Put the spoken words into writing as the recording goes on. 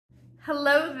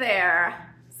Hello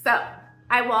there. So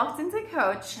I walked into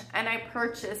Coach and I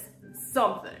purchased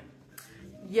something.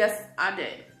 Yes, I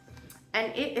did.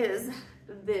 And it is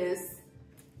this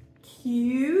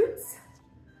cute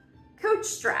Coach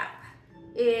strap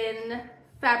in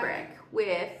fabric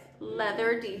with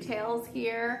leather details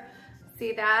here.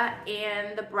 See that?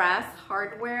 And the brass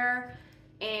hardware.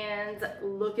 And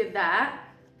look at that.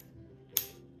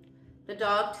 The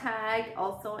dog tag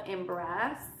also in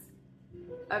brass.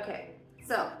 Okay,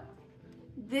 so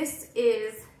this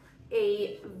is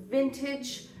a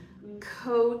vintage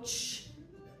Coach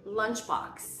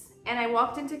lunchbox. And I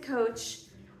walked into Coach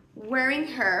wearing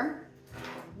her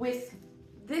with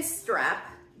this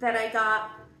strap that I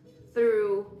got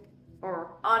through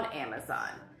or on Amazon.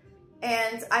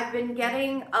 And I've been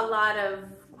getting a lot of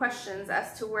questions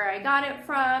as to where I got it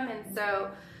from. And so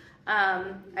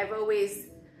I've always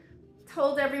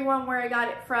told everyone where I got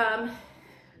it from.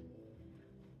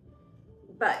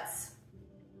 But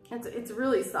it's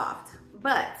really soft.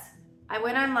 But I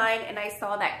went online and I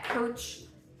saw that Coach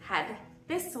had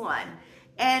this one.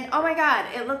 And oh my God,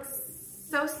 it looks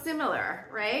so similar,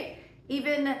 right?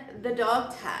 Even the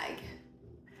dog tag.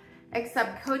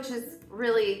 Except Coach is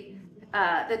really,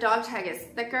 the dog tag is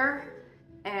thicker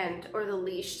or the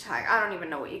leash tag. I don't even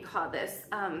know what you call this.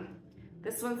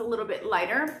 This one's a little bit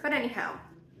lighter, but anyhow.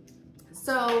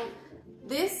 So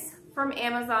this from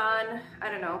Amazon, I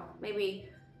don't know, maybe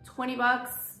 20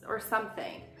 bucks or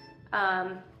something.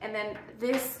 And then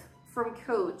this from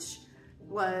Coach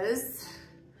was,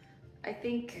 I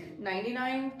think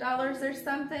 $99 or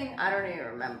something. I don't even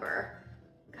remember.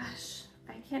 Gosh,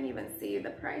 I can't even see the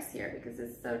price here because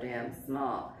it's so damn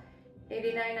small.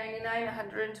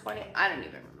 $89.99, $120, I don't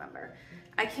even remember.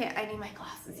 I need my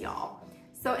glasses, y'all.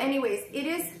 So anyways, it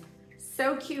is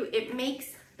so cute. It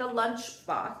makes the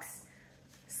lunchbox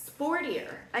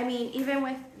sportier. I mean, even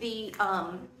with the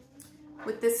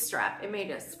with this strap, it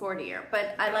made it sportier.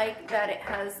 But I like that it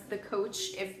has the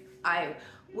Coach if I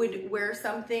would wear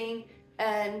something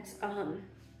and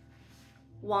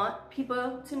want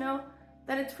people to know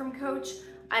that it's from Coach.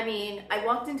 I mean, I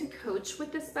walked into Coach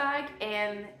with this bag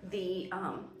and the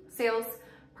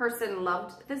salesperson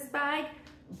loved this bag,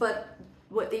 but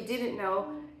what they didn't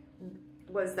know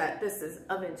was that this is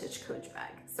a vintage Coach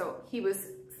bag. So he was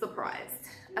surprised.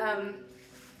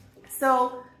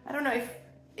 So I don't know if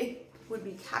it would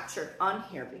be captured on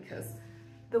here because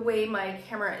the way my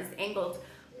camera is angled,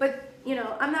 but you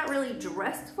know, I'm not really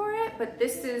dressed for it, but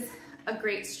this is a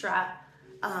great strap.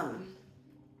 I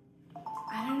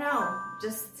don't know,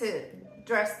 just to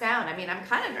dress down. I mean, I'm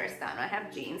kind of dressed down. I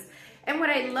have jeans. And what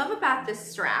I love about this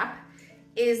strap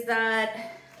is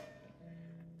that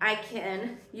I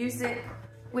can use it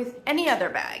with any other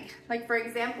bag. Like for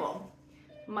example,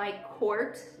 my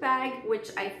court bag,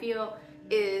 which I feel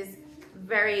is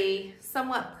very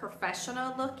somewhat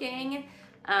professional looking.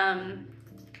 I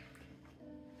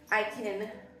can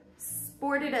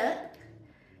sport it up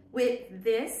with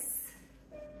this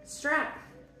strap.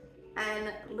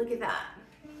 And look at that.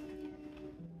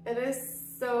 It is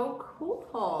so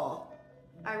cool.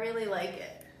 I really like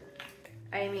it.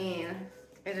 I mean,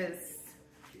 it is,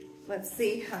 let's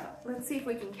see if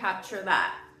we can capture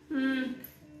that.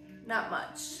 Not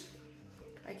much.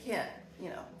 I can't, you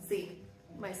know, see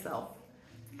myself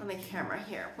on the camera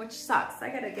here, which sucks. I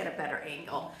gotta get a better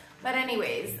angle. But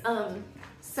anyways,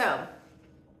 so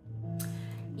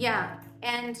yeah,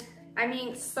 and I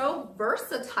mean, so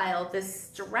versatile, this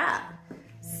strap,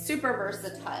 super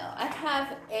versatile. I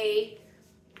have a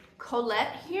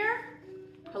colette here,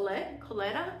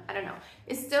 coletta, I don't know.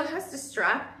 It still has the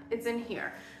strap, it's in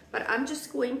here, but I'm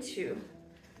just going to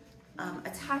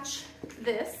attach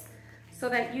this so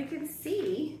that you can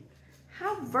see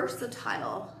how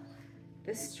versatile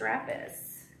this strap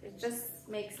is. It just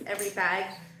makes every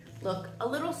bag look a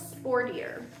little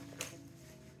sportier.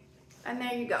 And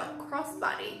there you go,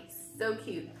 crossbody, so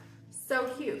cute, so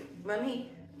cute. Let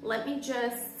me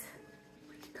just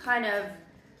kind of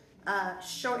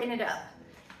shorten it up.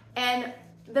 And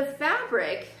the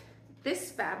fabric,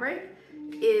 this fabric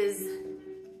is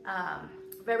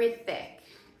very thick.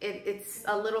 It's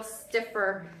a little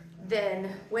stiffer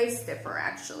than, way stiffer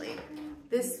actually.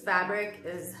 This fabric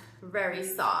is very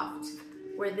soft,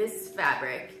 where this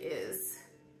fabric is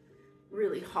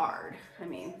really hard. I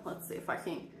mean, let's see if I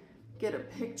can get a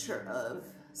picture of,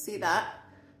 see that?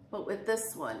 But with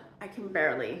this one, I can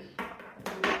barely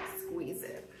squeeze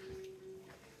it.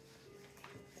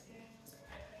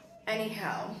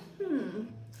 Anyhow,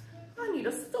 I need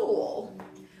a stool.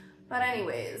 But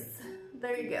anyways,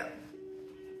 there you go.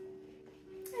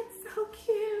 It's so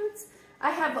cute. I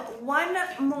have one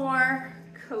more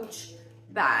Coach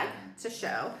bag to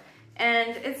show.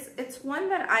 And it's one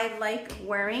that I like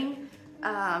wearing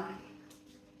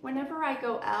whenever I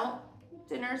go out,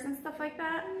 dinners and stuff like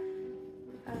that.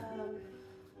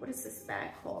 What is this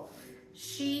bag called?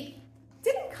 She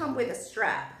didn't come with a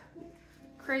strap.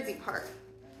 Crazy part,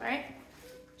 right?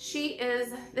 She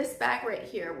is this bag right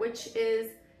here, which is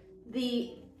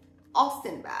the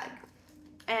Austin bag.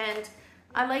 And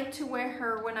I like to wear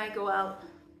her when I go out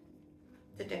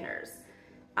to dinners.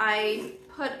 I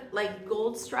put like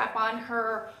gold strap on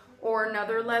her or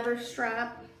another leather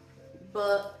strap,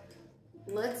 but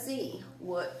let's see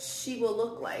what she will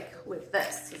look like with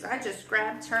this. Because I just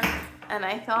grabbed her and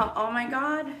I thought, oh my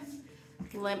God,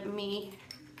 let me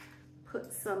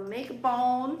put some makeup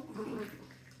on.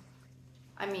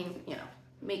 I mean, you know,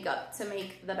 makeup to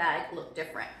make the bag look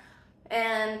different.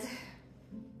 And,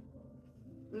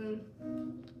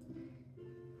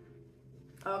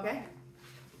 okay.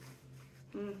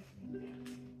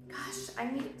 Gosh, I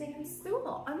need a damn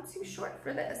stool. I'm too short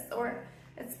for this. Or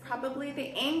it's probably the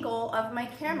angle of my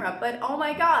camera. But oh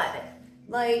my God,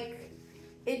 like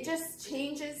it just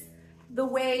changes the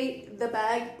way the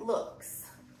bag looks.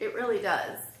 It really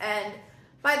does. And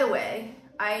by the way,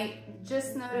 I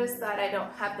just noticed that I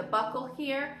don't have the buckle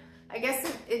here. I guess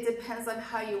it depends on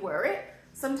how you wear it.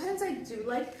 Sometimes I do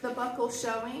like the buckle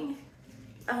showing.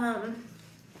 And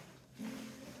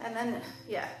then,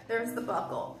 yeah, there's the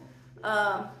buckle.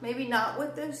 Maybe not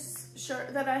with this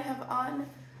shirt that I have on,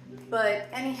 but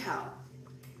anyhow,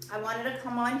 I wanted to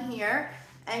come on here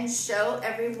and show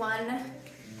everyone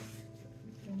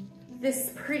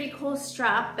this pretty cool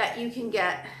strap that you can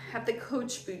get at the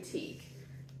Coach boutique.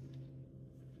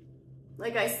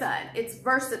 Like I said, it's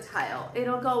versatile.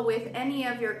 It'll go with any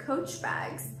of your Coach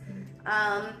bags.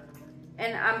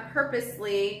 And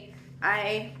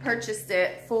I purchased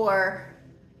it for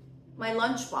my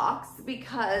lunchbox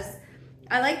because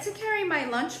I like to carry my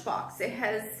lunchbox.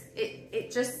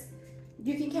 It just,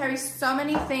 you can carry so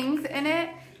many things in it,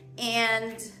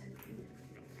 and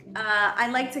I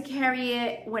like to carry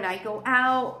it when I go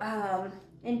out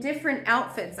in different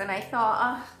outfits. And I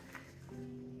thought,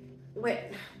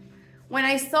 when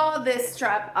I saw this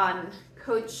strap on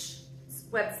Coach's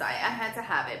website, I had to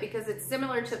have it because it's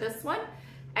similar to this one,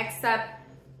 except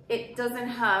it doesn't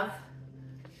have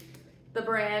the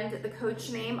brand, the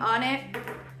Coach name on it.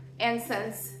 And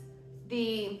since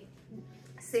the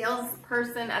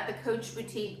salesperson at the Coach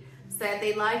boutique said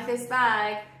they like this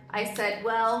bag, I said,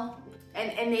 well,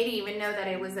 and they didn't even know that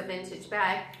it was a vintage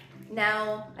bag.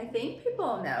 Now, I think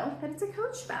people know that it's a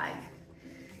Coach bag.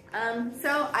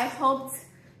 So I hoped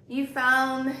you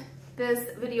found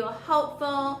this video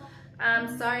helpful.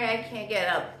 I'm sorry I can't get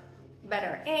a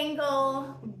better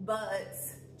angle, but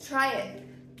try it.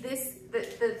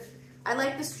 I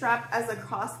like the strap as a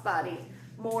crossbody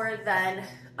more than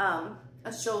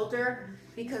a shoulder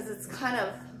because it's kind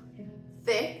of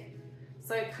thick,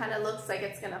 so it kind of looks like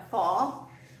it's gonna fall.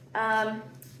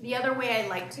 The other way I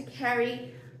like to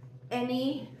carry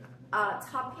any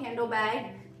top handle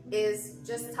bag is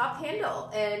just top handle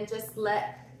and just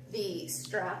let the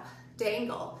strap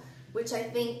dangle, which I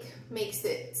think makes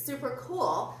it super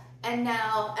cool. And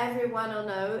now everyone will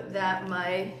know that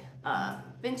my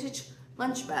vintage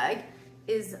lunch bag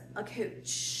is a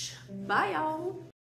Coach. Bye y'all.